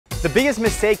The biggest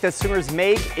mistake that swimmers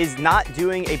make is not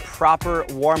doing a proper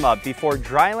warm-up before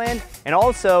dryland and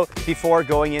also before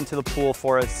going into the pool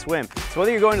for a swim. So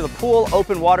whether you're going to the pool,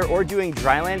 open water, or doing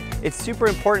dryland, it's super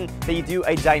important that you do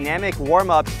a dynamic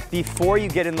warm-up before you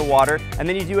get in the water, and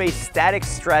then you do a static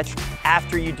stretch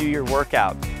after you do your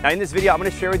workout. Now in this video, I'm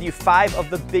going to share with you 5 of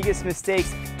the biggest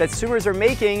mistakes that swimmers are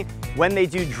making when they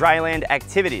do dryland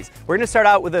activities. We're going to start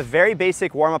out with a very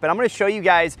basic warm-up, and I'm going to show you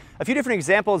guys a few different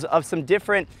examples of some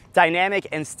different dynamic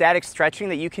and static stretching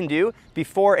that you can do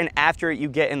before and after you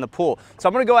get in the pool. So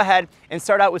I'm going to go ahead and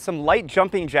start out with some light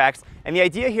jumping jacks, and the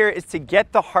idea here is to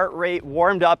get the heart rate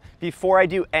warmed up before I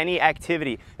do any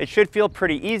activity. It should feel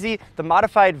pretty easy. The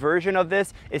modified version of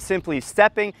this is simply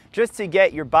stepping just to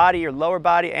get your body, your lower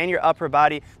body and your upper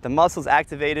body, the muscles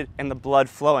activated and the blood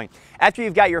flowing. After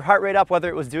you've got your heart rate up, whether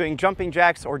it was doing jumping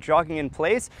jacks or jogging in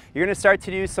place, you're going to start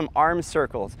to do some arm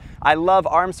circles. I love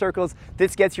arm circles.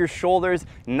 This gets your shoulders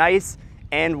nice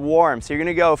and warm. So you're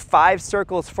gonna go 5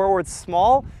 circles forward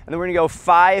small, and then we're gonna go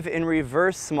 5 in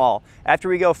reverse small. After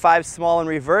we go 5 small in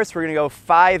reverse, we're gonna go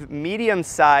 5 medium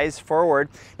size forward.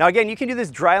 Now again, you can do this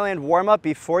dryland warm up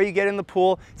before you get in the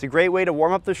pool. It's a great way to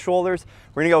warm up the shoulders.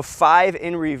 We're gonna go 5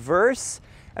 in reverse,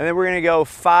 and then we're gonna go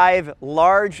 5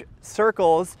 large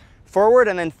circles forward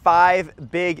and then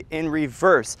 5 big in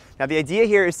reverse. Now the idea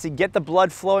here is to get the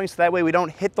blood flowing so that way we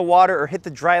don't hit the water or hit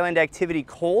the dryland activity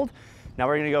cold. Now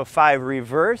we're gonna go 5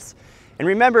 reverse. And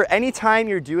remember, anytime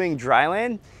you're doing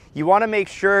dryland, you wanna make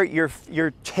sure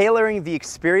you're tailoring the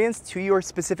experience to your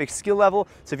specific skill level.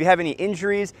 So if you have any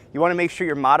injuries, you wanna make sure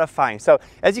you're modifying. So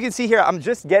as you can see here, I'm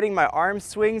just getting my arm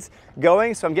swings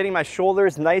going. So I'm getting my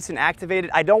shoulders nice and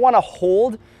activated. I don't wanna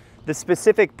hold the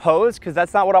specific pose because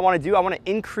that's not what I wanna do. I wanna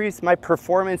increase my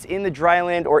performance in the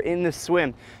dryland or in the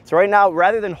swim. So right now,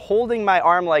 rather than holding my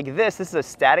arm like this is a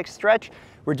static stretch,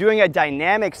 we're doing a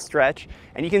dynamic stretch,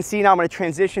 and you can see now I'm going to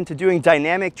transition to doing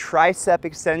dynamic tricep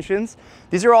extensions.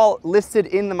 These are all listed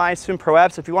in the MySwimPro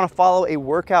app, so if you want to follow a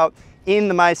workout in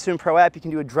the MySwimPro app, you can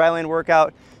do a dryland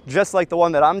workout just like the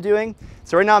one that I'm doing.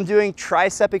 So right now I'm doing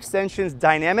tricep extensions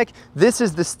dynamic. This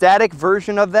is the static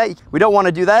version of that. We don't want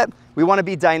to do that. We want to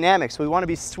be dynamic, so we want to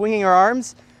be swinging our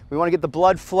arms. We want to get the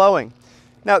blood flowing.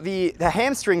 Now the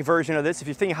hamstring version of this, if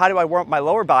you're thinking, how do I warm up my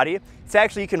lower body? It's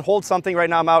actually, you can hold something. Right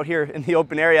now I'm out here in the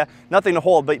open area, nothing to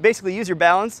hold, but basically use your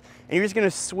balance and you're just gonna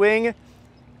swing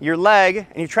your leg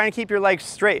and you're trying to keep your leg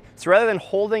straight. So rather than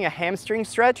holding a hamstring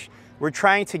stretch, we're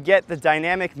trying to get the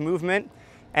dynamic movement.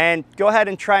 And go ahead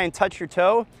and try and touch your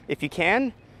toe if you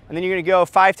can. And then you're gonna go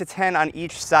 5 to 10 on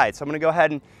each side. So I'm gonna go ahead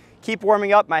and keep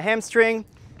warming up my hamstring.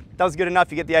 That was good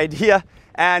enough, you get the idea.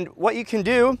 And what you can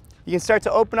do, you can start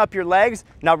to open up your legs.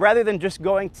 Now, rather than just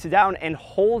going down and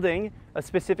holding a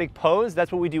specific pose,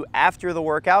 that's what we do after the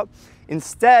workout.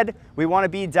 Instead, we want to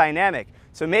be dynamic.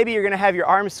 So maybe you're going to have your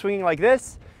arms swinging like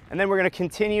this, and then we're going to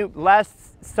continue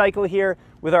last cycle here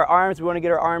with our arms. We want to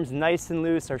get our arms nice and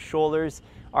loose, our shoulders,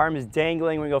 arms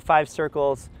dangling. We're going to go 5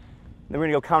 circles. Then we're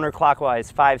going to go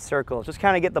counterclockwise, 5 circles. Just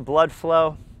kind of get the blood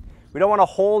flow. We don't want to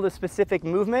hold a specific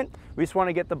movement. We just want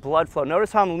to get the blood flow.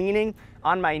 Notice how I'm leaning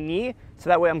on my knee, so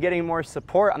that way I'm getting more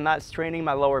support. I'm not straining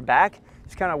my lower back.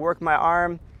 Just kind of work my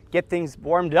arm, get things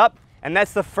warmed up. And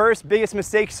that's the first biggest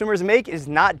mistake swimmers make, is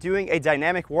not doing a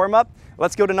dynamic warm-up.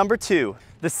 Let's go to number 2.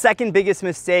 The second biggest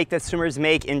mistake that swimmers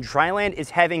make in dryland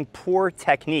is having poor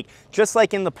technique. Just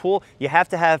like in the pool, you have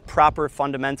to have proper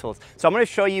fundamentals. So I'm gonna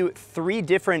show you 3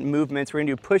 different movements. We're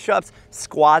gonna do push-ups,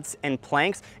 squats, and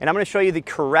planks. And I'm gonna show you the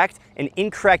correct and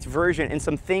incorrect version and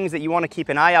some things that you wanna keep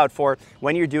an eye out for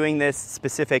when you're doing this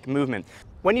specific movement.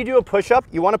 When you do a push-up,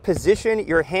 you want to position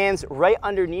your hands right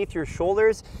underneath your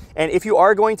shoulders. And if you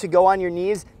are going to go on your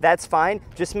knees, that's fine.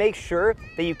 Just make sure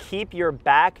that you keep your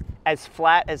back as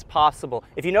flat as possible.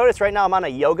 If you notice right now I'm on a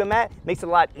yoga mat, it makes it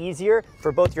a lot easier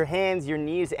for both your hands, your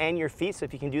knees, and your feet. So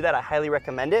if you can do that, I highly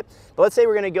recommend it. But let's say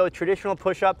we're going to go traditional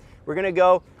push-up. We're going to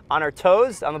go on our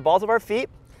toes, on the balls of our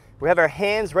feet. We have our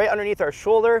hands right underneath our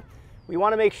shoulder. We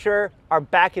want to make sure our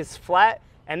back is flat.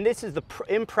 And this is the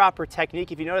improper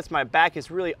technique. If you notice, my back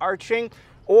is really arching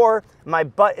or my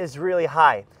butt is really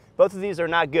high. Both of these are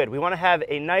not good. We want to have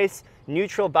a nice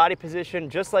neutral body position,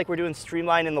 just like we're doing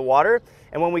streamline in the water.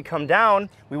 And when we come down,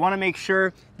 we want to make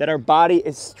sure that our body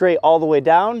is straight all the way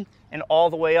down and all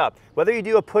the way up. Whether you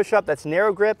do a push-up that's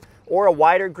narrow grip or a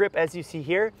wider grip, as you see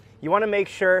here, you want to make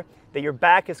sure that your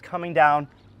back is coming down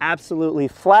absolutely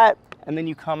flat, and then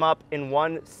you come up in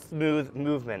one smooth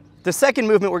movement. The second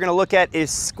movement we're gonna look at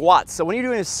is squats. So when you're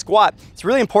doing a squat, it's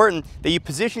really important that you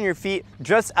position your feet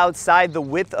just outside the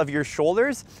width of your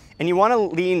shoulders, and you wanna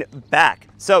lean back.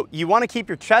 So you wanna keep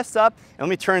your chest up, and let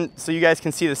me turn so you guys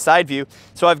can see the side view.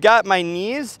 So I've got my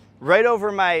knees right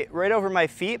over my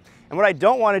feet. And what I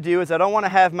don't want to do is I don't want to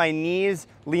have my knees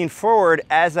lean forward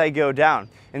as I go down.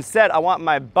 Instead, I want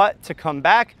my butt to come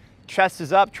back, chest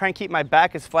is up, try and keep my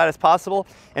back as flat as possible.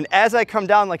 And as I come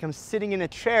down like I'm sitting in a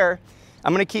chair,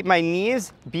 I'm going to keep my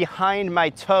knees behind my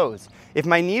toes. If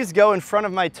my knees go in front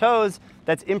of my toes,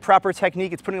 that's improper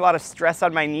technique. It's putting a lot of stress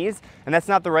on my knees, and that's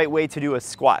not the right way to do a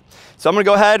squat. So I'm going to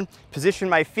go ahead, position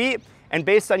my feet, and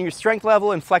based on your strength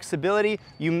level and flexibility,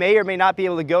 you may or may not be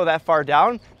able to go that far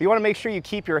down. But you want to make sure you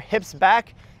keep your hips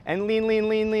back and lean, lean,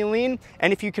 lean, lean, lean.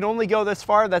 And if you can only go this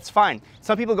far, that's fine.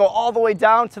 Some people go all the way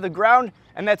down to the ground,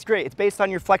 and that's great. It's based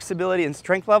on your flexibility and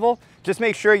strength level. Just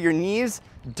make sure your knees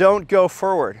don't go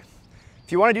forward.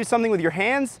 If you want to do something with your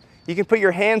hands, you can put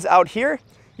your hands out here.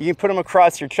 You can put them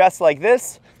across your chest like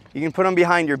this. You can put them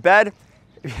behind your bed.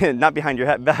 Not behind your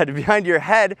head, behind your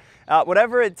head,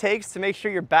 whatever it takes to make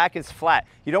sure your back is flat.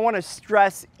 You don't want to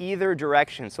stress either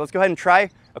direction. So let's go ahead and try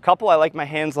a couple. I like my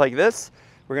hands like this.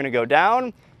 We're going to go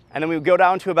down, and then we go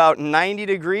down to about 90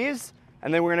 degrees,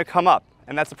 and then we're going to come up,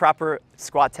 and that's the proper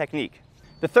squat technique.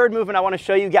 The third movement I want to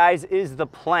show you guys is the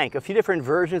plank. A few different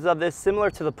versions of this,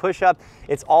 similar to the push-up.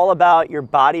 It's all about your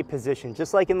body position.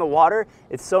 Just like in the water,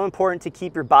 it's so important to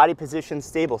keep your body position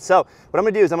stable. So what I'm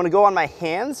going to do is I'm going to go on my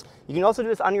hands. You can also do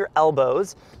this on your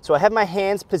elbows. So I have my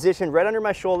hands positioned right under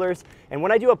my shoulders, and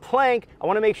when I do a plank, I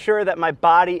want to make sure that my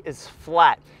body is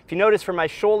flat. If you notice, from my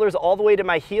shoulders all the way to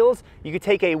my heels, you could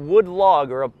take a wood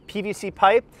log or a PVC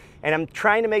pipe, and I'm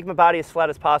trying to make my body as flat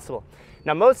as possible.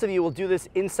 Now, most of you will do this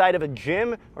inside of a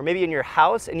gym or maybe in your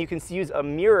house, and you can use a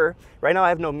mirror. Right now I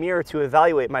have no mirror to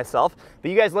evaluate myself,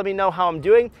 but you guys let me know how I'm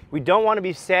doing. We don't want to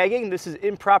be sagging. This is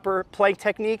improper plank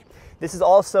technique. This is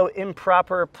also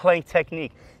improper plank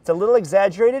technique. It's a little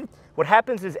exaggerated. What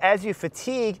happens is as you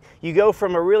fatigue, you go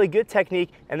from a really good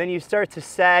technique and then you start to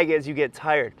sag as you get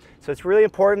tired. So it's really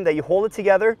important that you hold it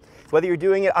together, whether you're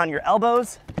doing it on your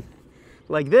elbows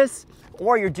like this,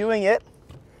 or you're doing it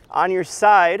on your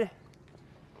side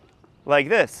like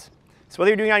this. So whether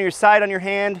you're doing it on your side, on your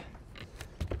hand,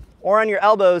 or on your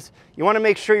elbows, you want to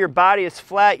make sure your body is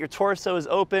flat, your torso is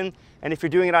open, and if you're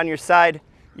doing it on your side,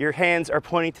 your hands are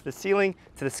pointing to the ceiling,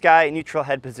 to the sky, neutral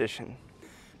head position.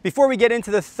 Before we get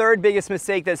into the third biggest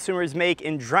mistake that swimmers make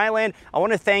in Dryland, I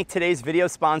want to thank today's video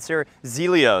sponsor,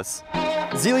 Zealios.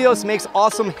 Zealios makes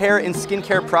awesome hair and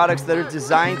skincare products that are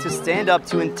designed to stand up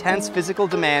to intense physical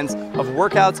demands of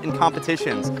workouts and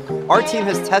competitions. Our team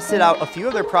has tested out a few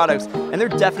of their products, and they're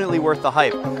definitely worth the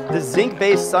hype. The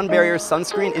zinc-based sun barrier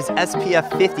sunscreen is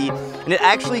SPF 50, and it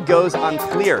actually goes on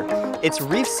clear. It's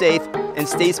reef safe and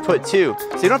stays put too,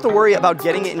 so you don't have to worry about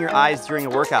getting it in your eyes during a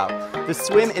workout. The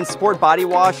Swim and Sport Body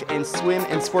Wash and Swim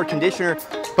and Sport Conditioner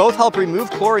both help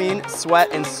remove chlorine, sweat,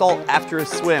 and salt after a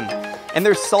swim. And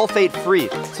they're sulfate free,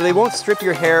 so they won't strip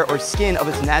your hair or skin of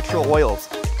its natural oils.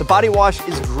 The body wash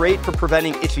is great for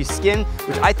preventing itchy skin,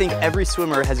 which I think every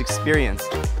swimmer has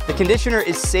experienced. The conditioner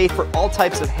is safe for all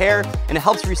types of hair, and it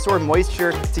helps restore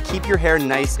moisture to keep your hair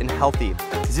nice and healthy.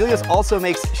 Zealios also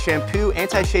makes shampoo,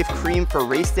 anti-chafe cream for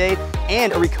race day,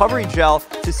 and a recovery gel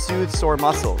to soothe sore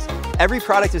muscles. Every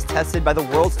product is tested by the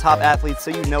world's top athletes,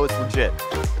 so you know it's legit.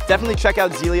 Definitely check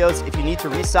out Zealios. If you need to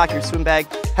restock your swim bag,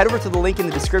 head over to the link in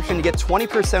the description to get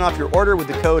 20% off your order with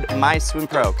the code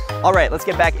MySwimPro. All right, let's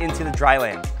get back into the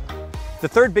Dryland. The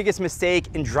third biggest mistake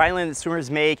in Dryland that swimmers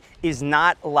make is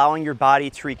not allowing your body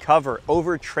to recover,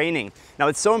 overtraining. Now,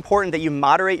 it's so important that you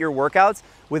moderate your workouts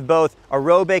with both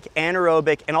aerobic,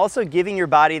 anaerobic, and also giving your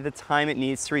body the time it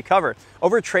needs to recover.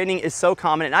 Overtraining is so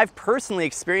common, and I've personally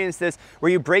experienced this,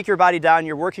 where you break your body down,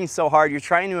 you're working so hard, you're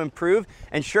trying to improve,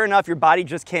 and sure enough, your body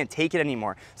just can't take it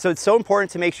anymore. So it's so important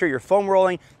to make sure you're foam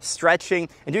rolling, stretching,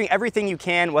 and doing everything you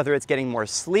can, whether it's getting more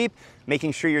sleep,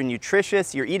 making sure you're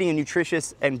nutritious, you're eating a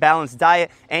nutritious and balanced diet,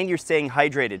 and you're staying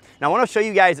hydrated. Now, I want to show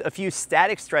you guys a few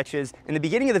static stretches. In the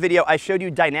beginning of the video, I showed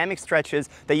you dynamic stretches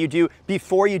that you do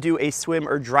before you do a swim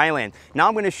or Dryland. Now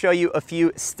I'm going to show you a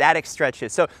few static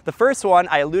stretches. So the first one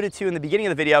I alluded to in the beginning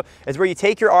of the video is where you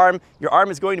take your arm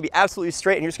is going to be absolutely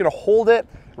straight, and you're just going to hold it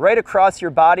right across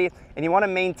your body, and you want to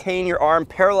maintain your arm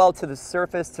parallel to the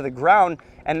surface, to the ground,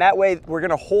 and that way we're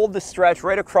going to hold the stretch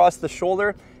right across the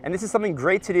shoulder, and this is something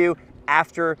great to do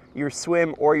after your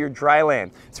swim or your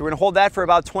Dryland. So we're going to hold that for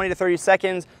about 20 to 30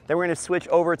 seconds, then we're going to switch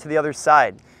over to the other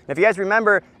side. Now, if you guys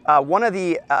remember, one of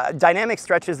the dynamic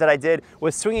stretches that I did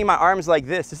was swinging my arms like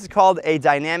this. This is called a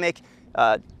dynamic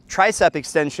tricep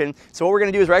extension. So what we're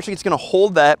gonna do is we're actually just gonna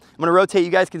hold that. I'm gonna rotate,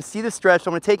 you guys can see the stretch. So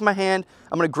I'm gonna take my hand,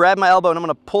 I'm gonna grab my elbow and I'm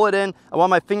gonna pull it in. I want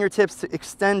my fingertips to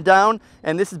extend down,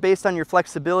 and this is based on your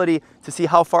flexibility to see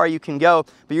how far you can go.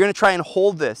 But you're gonna try and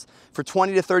hold this for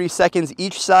 20 to 30 seconds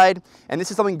each side. And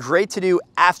this is something great to do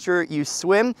after you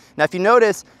swim. Now, if you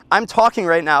notice, I'm talking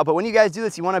right now, but when you guys do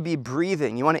this, you wanna be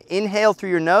breathing. You wanna inhale through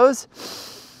your nose,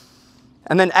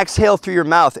 and then exhale through your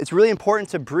mouth. It's really important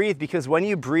to breathe, because when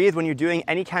you breathe, when you're doing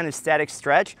any kind of static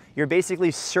stretch, you're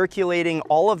basically circulating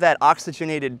all of that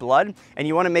oxygenated blood, and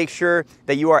you wanna make sure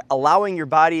that you are allowing your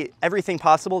body everything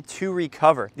possible to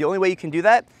recover. The only way you can do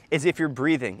that is if you're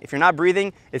breathing. If you're not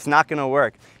breathing, it's not gonna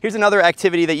work. Here's another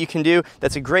activity that you can do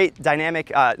that's a great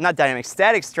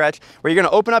static stretch, where you're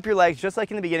gonna open up your legs just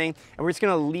like in the beginning, and we're just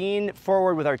gonna lean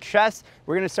forward with our chest.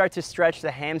 We're gonna start to stretch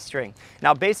the hamstring.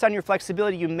 Now, based on your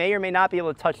flexibility, you may or may not be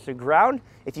able to touch the ground.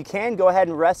 If you can, go ahead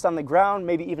and rest on the ground,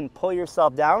 maybe even pull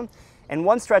yourself down. And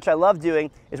one stretch I love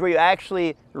doing is where you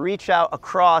actually reach out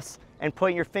across and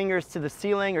put your fingers to the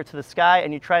ceiling or to the sky,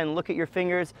 and you try and look at your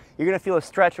fingers. You're gonna feel a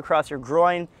stretch across your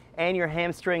groin and your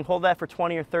hamstring. Hold that for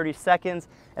 20 or 30 seconds,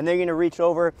 and then you're gonna reach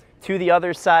over to the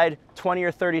other side, 20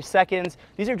 or 30 seconds.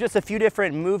 These are just a few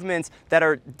different movements that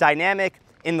are dynamic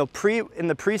in the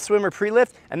pre-swim or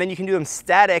pre-lift, and then you can do them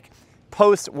static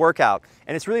post-workout.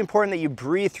 And it's really important that you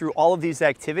breathe through all of these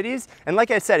activities. And like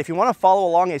I said, if you want to follow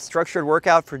along a structured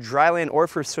workout for Dryland or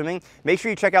for swimming, make sure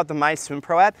you check out the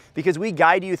MySwimPro app, because we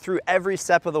guide you through every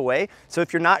step of the way. So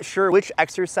if you're not sure which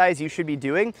exercise you should be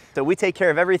doing, so we take care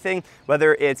of everything,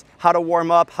 whether it's how to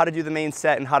warm up, how to do the main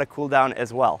set, and how to cool down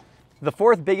as well. The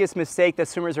fourth biggest mistake that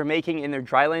swimmers are making in their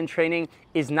Dryland training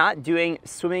is not doing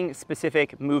swimming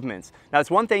specific movements. Now,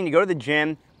 it's one thing to go to the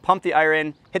gym, pump the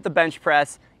iron, hit the bench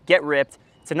press, get ripped.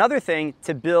 It's another thing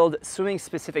to build swimming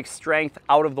specific strength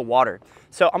out of the water.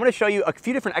 So I'm gonna show you a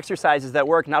few different exercises that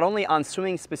work not only on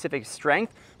swimming specific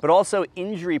strength, but also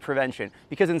injury prevention.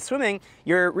 Because in swimming,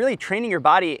 you're really training your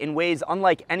body in ways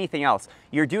unlike anything else.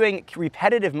 You're doing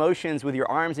repetitive motions with your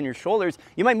arms and your shoulders.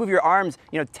 You might move your arms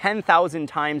 10,000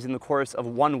 times in the course of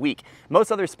 1 week.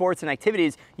 Most other sports and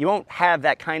activities, you won't have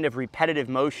that kind of repetitive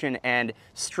motion and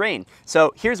strain.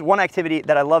 So here's one activity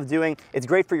that I love doing. It's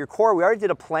great for your core. We already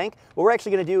did a plank. What we're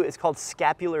actually gonna do is called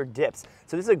scapular dips.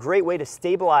 So this is a great way to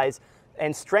stabilize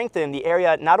and strengthen the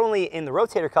area, not only in the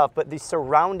rotator cuff, but the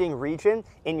surrounding region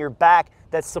in your back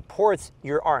that supports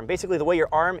your arm. Basically, the way your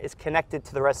arm is connected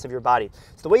to the rest of your body.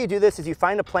 So the way you do this is you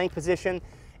find a plank position,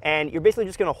 and you're basically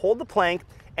just gonna hold the plank,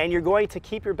 and you're going to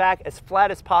keep your back as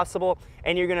flat as possible,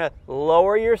 and you're gonna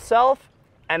lower yourself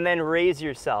and then raise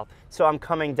yourself. So I'm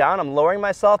coming down, I'm lowering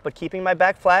myself, but keeping my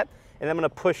back flat, and I'm gonna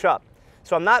push up.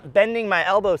 So I'm not bending my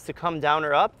elbows to come down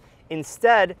or up.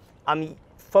 Instead, I'm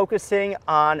focusing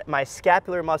on my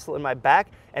scapular muscle in my back,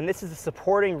 and this is the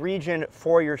supporting region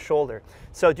for your shoulder.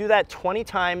 So do that 20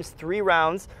 times, 3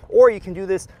 rounds, or you can do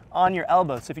this on your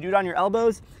elbows. So if you do it on your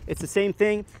elbows, it's the same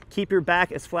thing. Keep your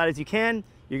back as flat as you can.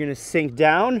 You're gonna sink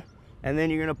down, and then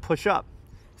you're gonna push up.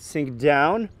 Sink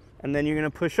down, and then you're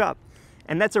gonna push up.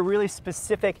 And that's a really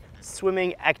specific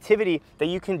swimming activity that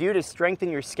you can do to strengthen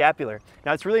your scapular.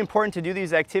 Now, it's really important to do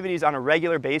these activities on a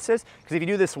regular basis, because if you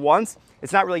do this once,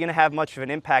 it's not really gonna have much of an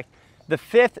impact. The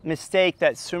fifth mistake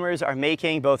that swimmers are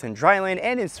making, both in Dryland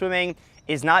and in swimming,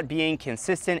 is not being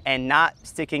consistent and not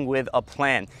sticking with a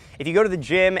plan. If you go to the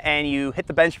gym and you hit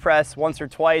the bench press once or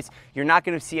twice, you're not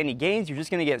gonna see any gains, you're just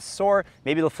gonna get sore,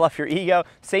 maybe it'll fluff your ego.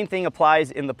 Same thing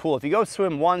applies in the pool. If you go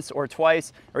swim once or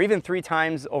twice, or even 3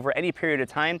 times over any period of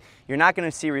time, you're not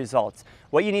gonna see results.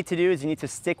 What you need to do is you need to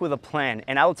stick with a plan.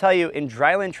 And I will tell you, in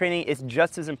Dryland training, it's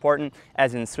just as important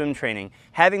as in swim training.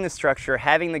 Having the structure,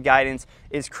 having the guidance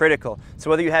is critical. So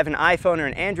whether you have an iPhone or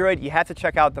an Android, you have to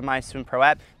check out the MySwimPro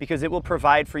app, because it will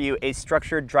provide for you a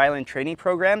structured Dryland training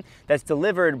program that's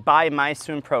delivered by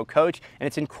MySwimPro coach, and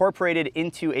it's incorporated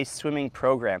into a swimming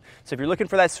program. So if you're looking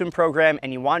for that swim program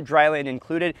and you want Dryland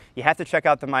included, you have to check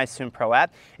out the MySwimPro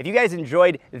app. If you guys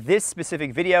enjoyed this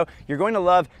specific video, you're going to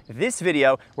love this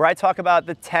video where I talk about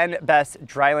the 10 best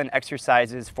Dryland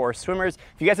exercises for swimmers.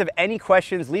 If you guys have any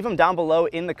questions, leave them down below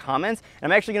in the comments.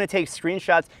 And I'm actually gonna take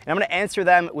screenshots and I'm gonna answer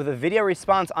them with a video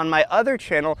response on my other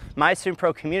channel,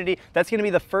 MySwimPro Community. That's gonna be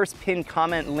the first pinned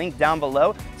comment link down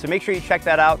below. So make sure you check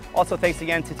that out. Also, thanks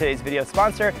again to today's video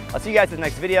sponsor. I'll see you guys in the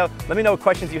next video. Let me know what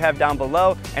questions you have down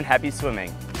below, and happy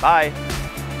swimming. Bye.